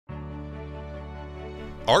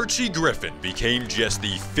Archie Griffin became just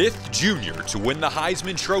the 5th junior to win the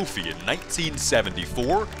Heisman Trophy in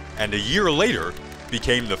 1974, and a year later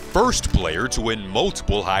became the first player to win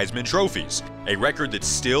multiple Heisman Trophies, a record that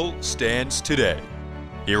still stands today.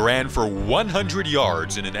 He ran for 100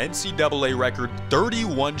 yards in an NCAA record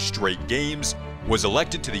 31 straight games, was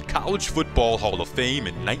elected to the College Football Hall of Fame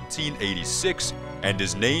in 1986, and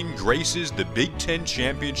his name graces the Big Ten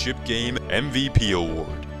Championship Game MVP Award.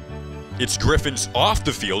 It's Griffin's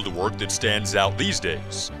off-the-field work that stands out these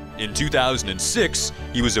days. In 2006,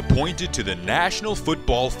 he was appointed to the National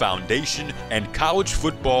Football Foundation and College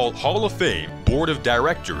Football Hall of Fame Board of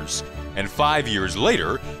Directors, and 5 years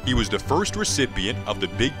later, he was the first recipient of the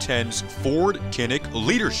Big Ten's Ford Kinnick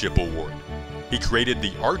Leadership Award. He created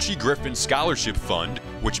the Archie Griffin Scholarship Fund,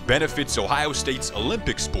 which benefits Ohio State's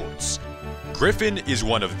Olympic sports. Griffin is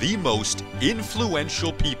one of the most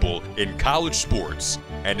influential people in college sports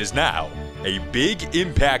and is now a big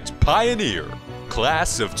impact pioneer,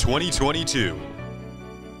 class of 2022.